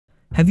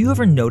Have you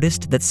ever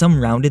noticed that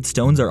some rounded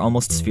stones are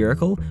almost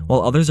spherical,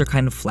 while others are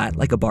kind of flat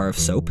like a bar of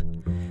soap?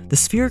 The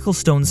spherical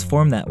stones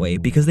form that way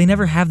because they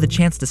never have the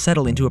chance to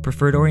settle into a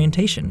preferred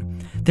orientation.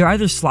 They're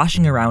either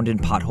sloshing around in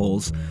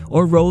potholes,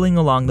 or rolling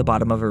along the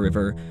bottom of a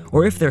river,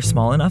 or if they're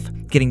small enough,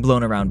 getting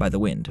blown around by the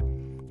wind.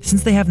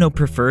 Since they have no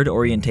preferred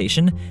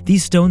orientation,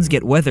 these stones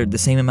get weathered the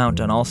same amount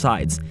on all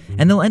sides,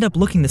 and they'll end up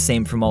looking the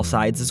same from all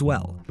sides as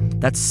well.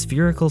 That's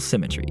spherical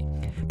symmetry.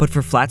 But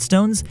for flat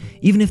stones,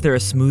 even if they're a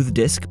smooth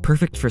disk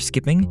perfect for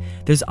skipping,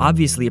 there's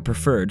obviously a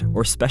preferred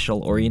or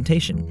special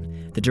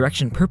orientation, the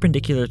direction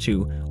perpendicular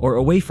to or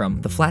away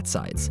from the flat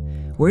sides.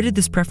 Where did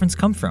this preference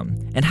come from,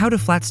 and how do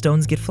flat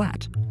stones get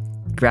flat?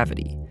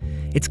 Gravity.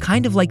 It's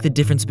kind of like the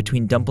difference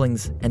between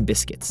dumplings and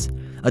biscuits.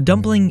 A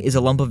dumpling is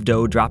a lump of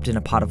dough dropped in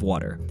a pot of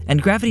water,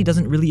 and gravity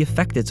doesn't really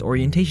affect its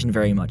orientation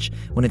very much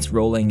when it's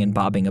rolling and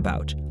bobbing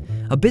about.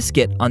 A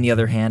biscuit, on the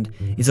other hand,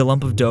 is a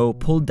lump of dough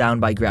pulled down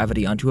by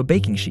gravity onto a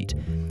baking sheet,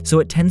 so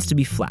it tends to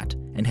be flat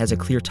and has a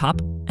clear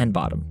top and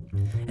bottom.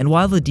 And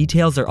while the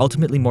details are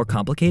ultimately more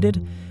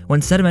complicated,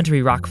 when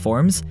sedimentary rock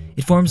forms,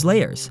 it forms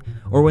layers,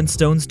 or when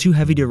stones too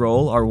heavy to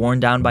roll are worn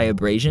down by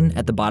abrasion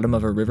at the bottom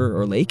of a river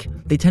or lake,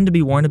 they tend to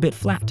be worn a bit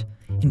flat.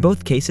 In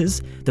both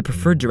cases, the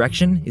preferred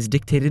direction is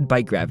dictated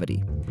by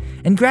gravity.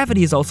 And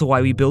gravity is also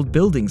why we build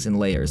buildings in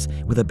layers,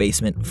 with a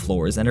basement,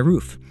 floors, and a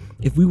roof.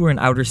 If we were in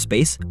outer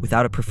space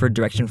without a preferred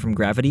direction from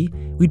gravity,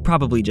 we'd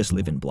probably just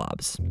live in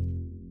blobs.